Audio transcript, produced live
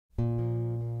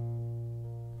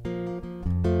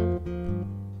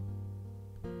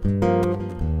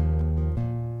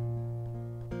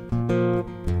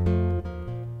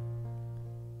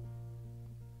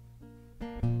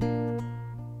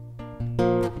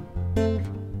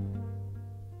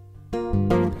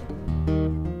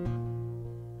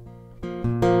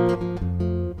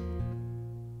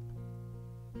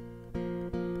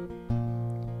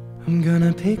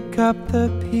pick up the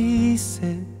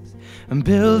pieces and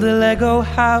build a Lego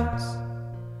house.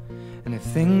 And if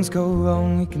things go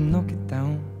wrong, we can knock it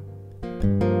down.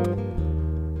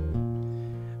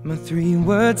 My 3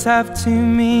 words have 2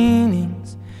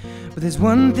 meanings, but there's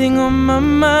one thing on my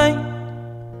mind.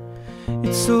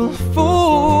 It's all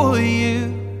for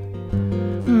you.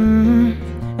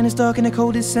 And it's dark in a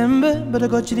cold December, but I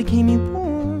got you to keep me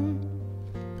warm.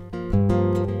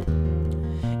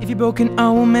 If you're broken, I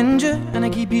will mend you, and I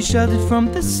keep you sheltered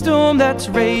from the storm that's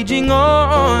raging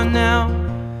on now.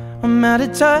 I'm out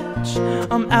of touch,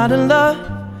 I'm out of love.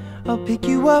 I'll pick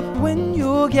you up when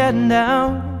you're getting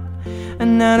down.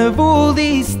 And out of all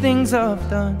these things I've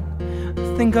done,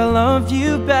 I think I love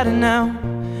you better now.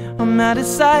 I'm out of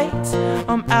sight,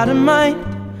 I'm out of mind.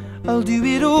 I'll do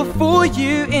it all for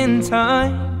you in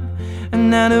time.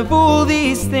 And out of all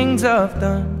these things I've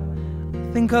done,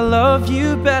 I think I love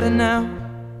you better now.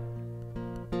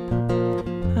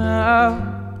 Oh.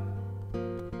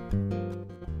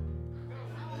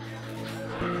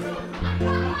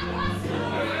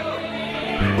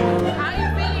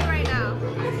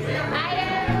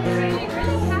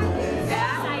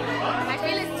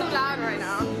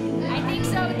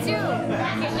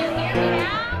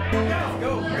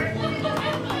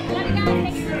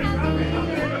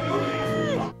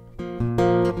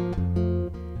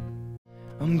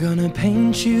 I'm gonna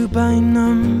paint you by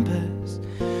numbers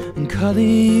and color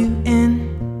you in.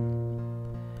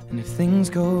 And if things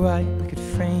go right, we could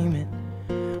frame it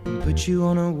and put you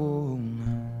on a wall.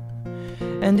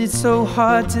 And it's so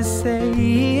hard to say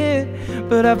it,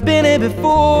 but I've been here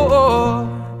before.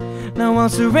 Now I'll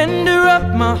surrender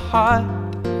up my heart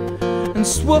and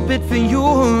swap it for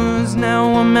yours.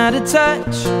 Now I'm out of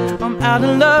touch, I'm out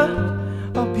of love.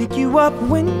 I'll pick you up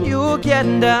when you're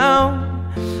getting down.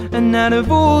 And out of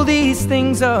all these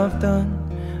things I've done,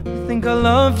 I think I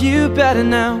love you better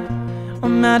now.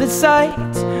 I'm out of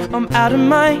sight, I'm out of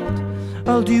mind.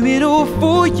 I'll do it all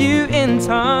for you in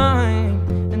time.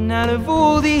 And out of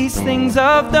all these things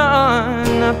I've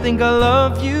done, I think I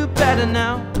love you better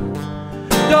now.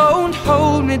 Don't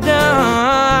hold me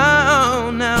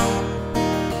down now.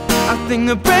 I think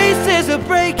the braces are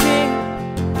breaking,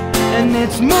 and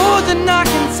it's more than I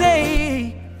can take.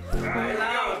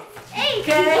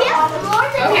 Okay.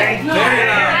 Okay.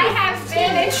 I have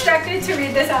been instructed to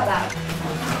read this out loud.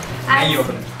 And you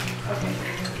open it.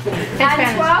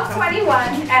 At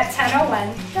 12:21 at 10:01,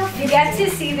 you get to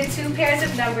see the 2 pairs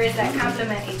of numbers that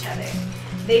complement each other.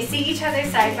 They see each other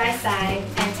side by side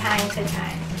and time to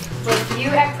time. Both you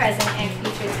at present and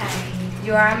future time.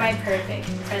 You are my perfect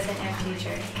present and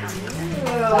future complement.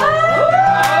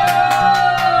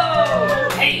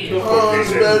 Hey! Oh,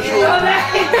 special.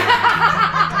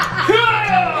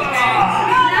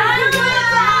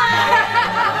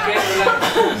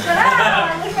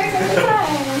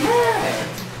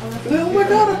 Oh my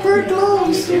god, I'm very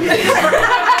close. The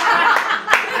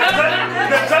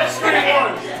touchscreen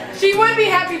one. She would be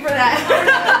happy for that.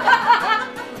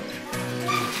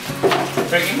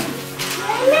 Breaking?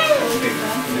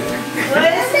 What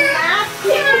is it?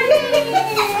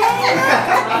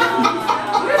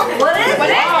 What is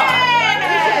it?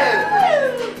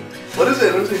 What is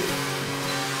it? What is it?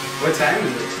 What time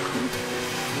is it?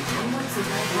 What's the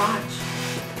red watch?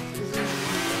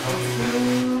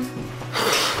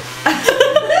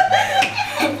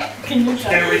 Can you show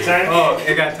me? Can we time? Oh,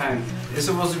 it got time. It's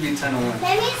supposed to be 10:01.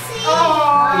 Let me see.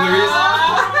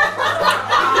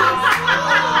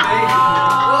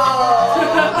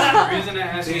 And the reason I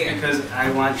asked you is because I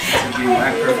want you to be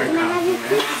my perfect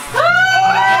compliment.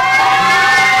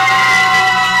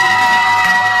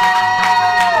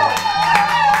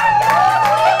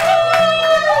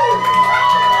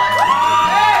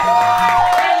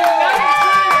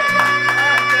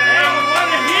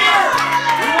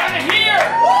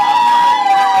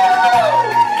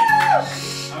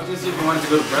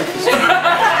 Go to breakfast.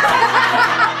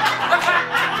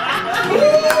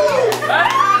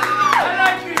 I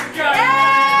like this guy.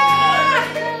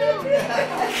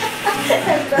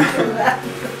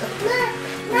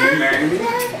 Will you marry me?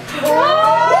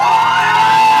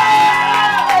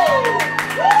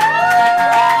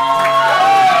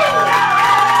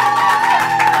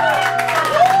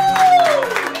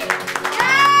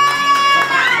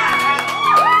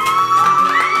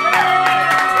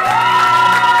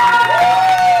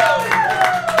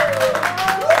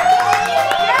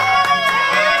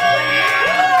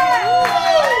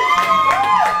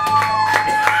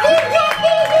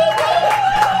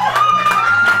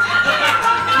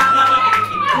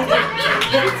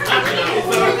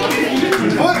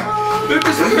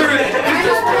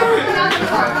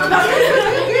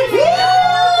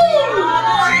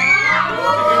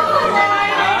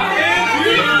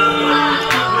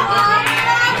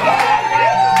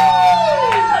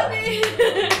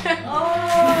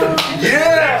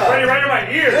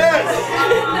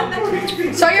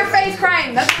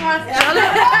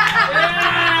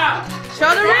 Show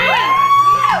the ring! We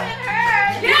haven't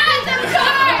heard! Yes, of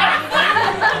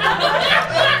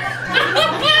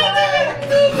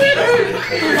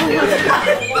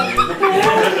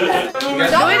Do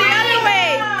it the other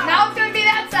way! Now it's gonna be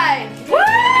that side.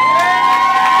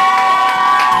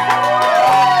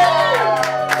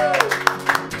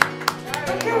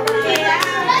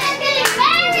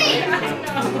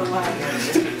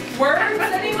 Words,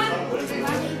 anyone?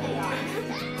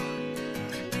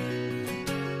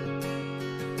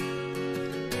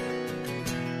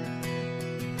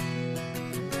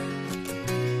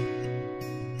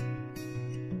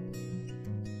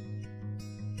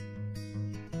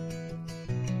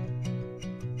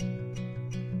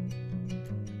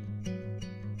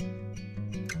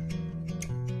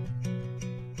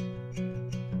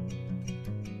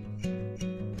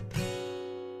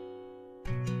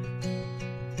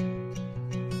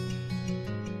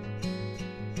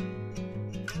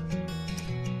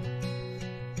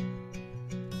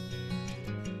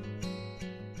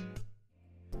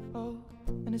 Oh,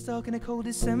 and it's dark in a cold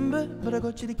December, but I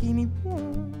got you to keep me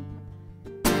warm.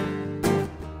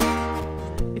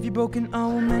 If you're broken, I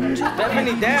will mend you.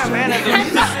 Stephanie, damn, man. As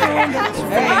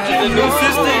a new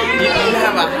sister, you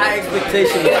have a high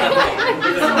expectation of stuff.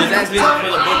 It's actually for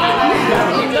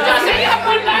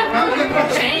the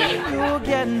book. You're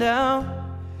getting down,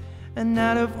 and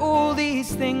out of all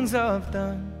these things I've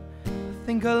done, I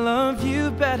think I love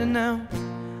you better now.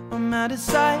 I'm out of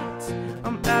sight,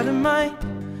 I'm out of mind.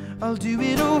 I'll do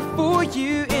it all for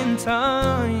you in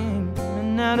time.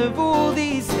 And out of all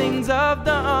these things I've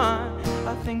done,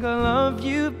 I think I love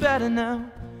you better now.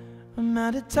 I'm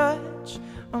out of touch,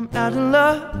 I'm out of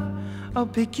love. I'll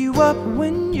pick you up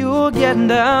when you're getting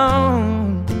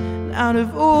down. And out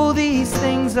of all these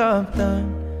things I've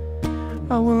done,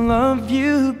 I will love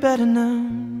you better now.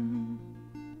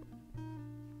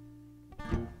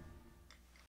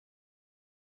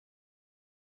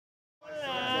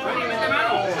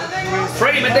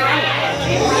 Freddie, mete mano.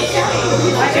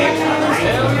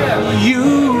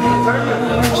 You.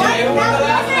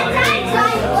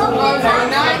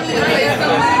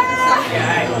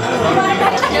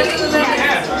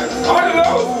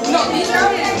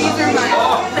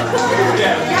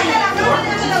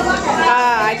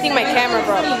 I think my camera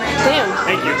broke. Damn.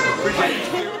 Thank you.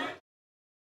 Appreciate it.